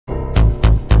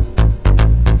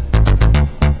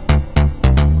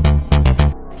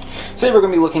Today we're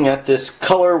going to be looking at this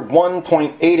color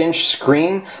 1.8-inch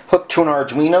screen hooked to an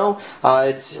Arduino.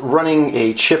 It's running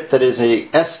a chip that is a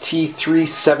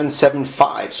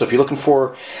ST3775. So if you're looking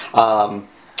for a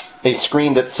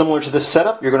screen that's similar to this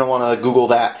setup, you're going to want to Google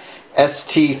that,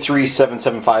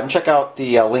 ST3775, and check out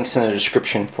the links in the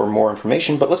description for more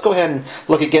information. But let's go ahead and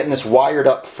look at getting this wired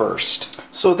up first.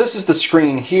 So this is the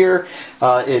screen here.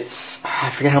 I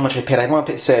forget how much I paid. I want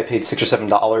to say I paid $6 or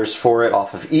 $7 for it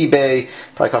off of eBay.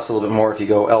 Probably costs a little bit more if you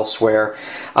go elsewhere.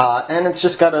 And it's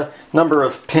just got a number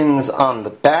of pins on the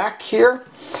back here.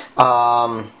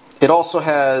 It also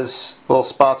has little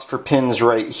spots for pins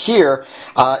right here.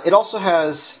 It also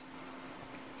has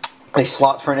a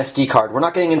slot for an SD card. We're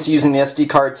not getting into using the SD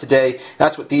card today.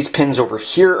 That's what these pins over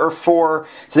here are for.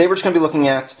 Today we're just going to be looking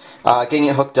at getting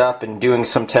it hooked up and doing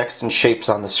some text and shapes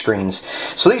on the screens.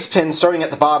 So these pins, starting at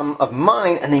the bottom of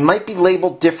mine, and they might be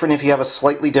labeled different if you have a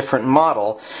slightly different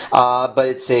model, but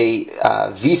it's a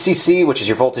VCC, which is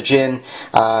your voltage in,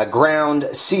 ground,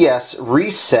 CS,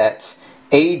 reset,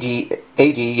 SAD,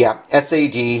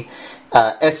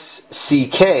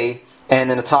 SCK, and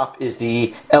then the top is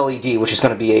the LED, which is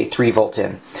going to be a 3-volt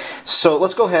in. So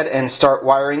let's go ahead and start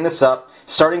wiring this up,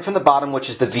 starting from the bottom, which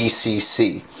is the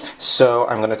VCC. So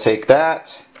I'm going to take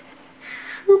that,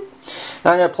 and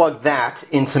I'm going to plug that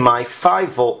into my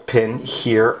 5-volt pin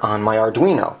here on my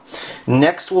Arduino.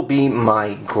 Next will be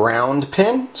my ground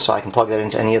pin, so I can plug that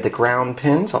into any of the ground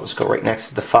pins. I'll just go right next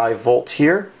to the 5-volt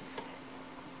here.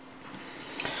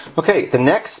 Okay, the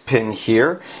next pin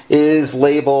here is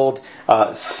labeled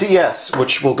CS,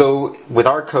 which will go with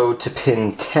our code to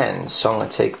pin 10. So I'm going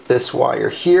to take this wire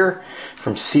here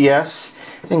from CS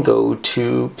and go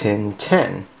to pin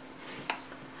 10.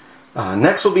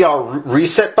 Next will be our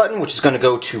reset button, which is going to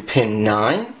go to pin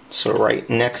 9, so right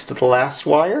next to the last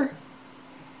wire.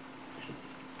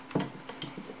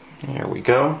 There we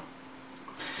go.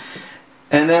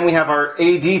 And then we have our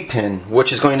AD pin,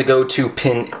 which is going to go to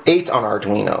pin 8 on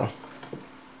Arduino.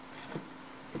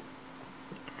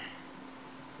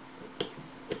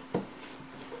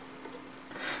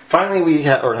 Finally, we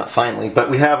have, or not finally, but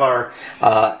we have our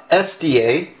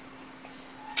SDA,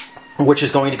 which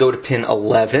is going to go to pin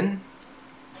 11.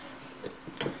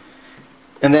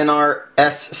 And then our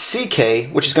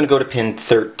SCK, which is going to go to pin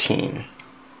 13.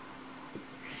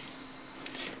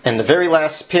 And the very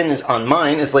last pin is on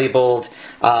mine is labeled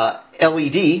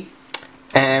LED,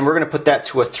 and we're going to put that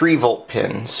to a 3-volt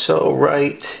pin. So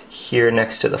right here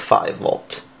next to the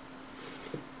 5-volt.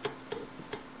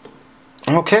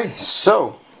 Okay,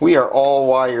 so we are all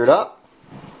wired up.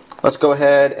 Let's go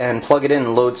ahead and plug it in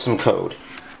and load some code.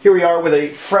 Here we are with a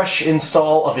fresh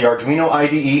install of the Arduino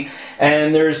IDE,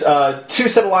 and there's 2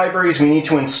 set of libraries we need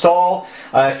to install.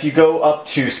 If you go up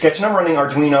to Sketch, and I'm running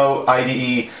Arduino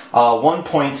IDE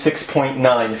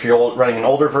 1.6.9. If you're running an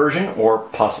older version, or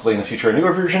possibly in the future a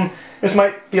newer version, this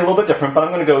might be a little bit different, but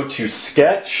I'm going to go to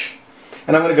Sketch,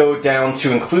 and I'm going to go down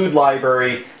to Include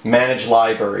Library, Manage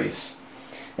Libraries.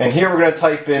 And here we're going to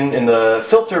type in the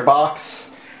filter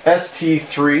box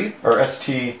ST3, or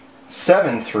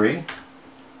ST73.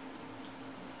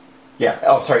 Yeah,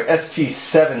 oh sorry,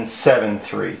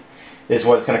 ST773 is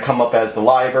what it's going to come up as the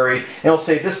library. And it'll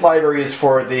say this library is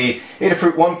for the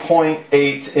Adafruit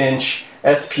 1.8-inch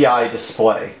SPI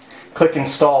display. Click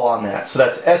install on that. So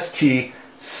that's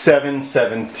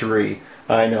ST773.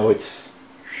 I know it's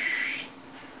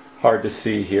hard to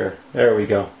see here. There we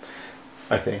go,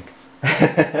 I think.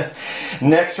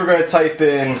 Next we're going to type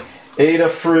in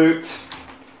Adafruit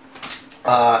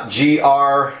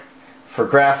GR for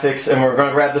graphics, and we're going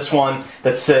to grab this one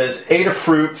that says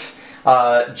Adafruit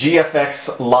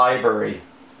GFX library.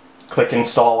 Click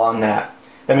install on that.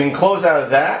 Then we can close out of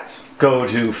that, go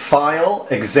to File,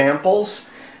 Examples,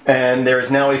 and there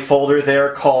is now a folder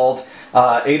there called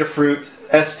Adafruit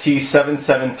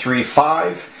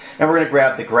ST7735, and we're going to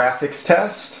grab the graphics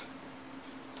test.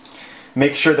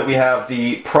 Make sure that we have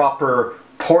the proper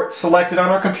port selected on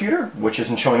our computer, which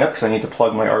isn't showing up because I need to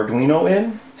plug my Arduino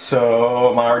in.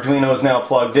 So my Arduino is now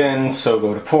plugged in, so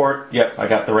go to port. Yep, I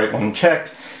got the right one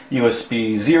checked.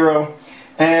 USB 0.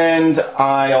 And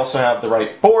I also have the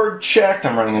right board checked.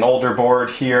 I'm running an older board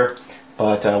here,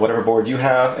 but whatever board you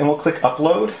have, and we'll click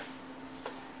upload.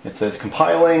 It says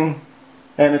compiling,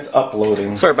 and it's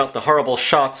uploading. Sorry about the horrible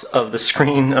shots of the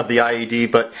screen of the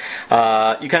IED, but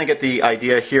you kind of get the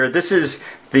idea here. This is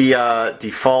the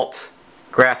default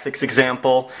graphics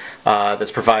example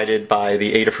that's provided by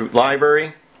the Adafruit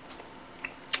library.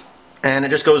 And it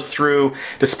just goes through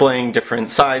displaying different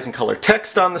size and color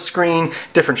text on the screen,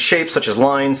 different shapes such as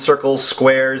lines, circles,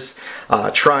 squares,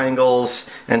 triangles,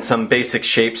 and some basic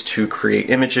shapes to create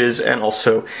images, and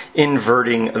also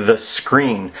inverting the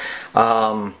screen.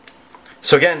 So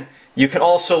again, you can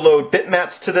also load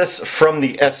bitmaps to this from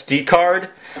the SD card.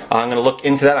 I'm going to look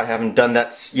into that. I haven't done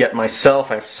that yet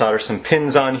myself. I have to solder some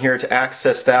pins on here to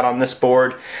access that on this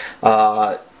board.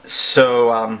 But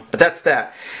that's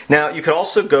that. Now, you could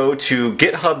also go to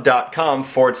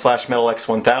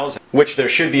github.com/MetalX1000, which there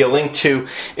should be a link to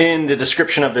in the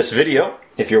description of this video,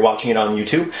 if you're watching it on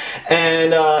YouTube.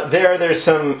 And there's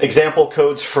some example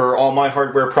codes for all my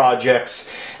hardware projects.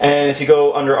 And if you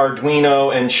go under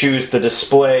Arduino and choose the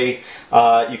display,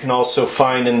 you can also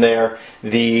find in there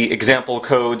the example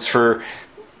codes for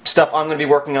stuff I'm going to be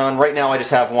working on. Right now I just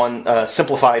have one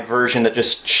simplified version that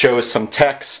just shows some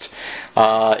text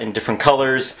in different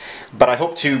colors, but I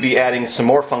hope to be adding some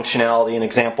more functionality and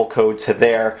example code to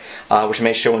there, which I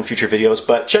may show in future videos.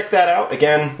 But check that out.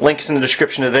 Again, links in the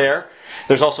description of there.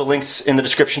 There's also links in the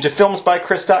description to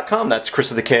filmsbychris.com, that's Chris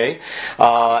with a K,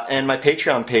 and my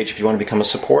Patreon page if you want to become a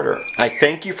supporter. I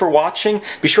thank you for watching.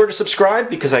 Be sure to subscribe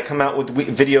because I come out with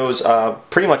videos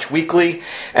pretty much weekly,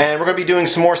 and we're going to be doing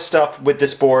some more stuff with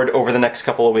this board over the next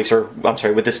couple of weeks, or I'm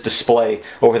sorry, with this display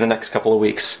over the next couple of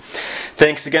weeks.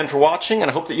 Thanks again for watching, and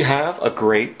I hope that you have a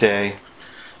great day.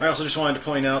 I also just wanted to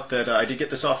point out that I did get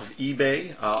this off of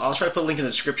eBay. I'll try to put a link in the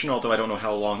description, although I don't know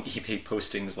how long eBay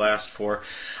postings last for.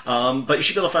 But you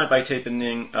should be able to find it by typing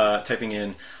in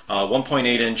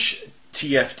 1.8-inch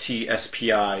TFT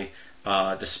SPI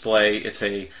display.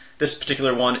 This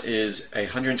particular one is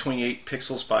 128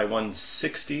 pixels by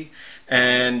 160,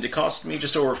 and it cost me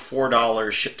just over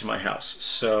 $4 shipped to my house.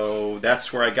 So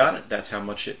that's where I got it. That's how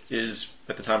much it is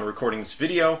at the time of recording this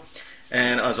video.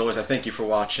 And as always, I thank you for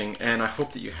watching, and I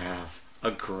hope that you have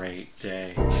a great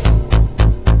day.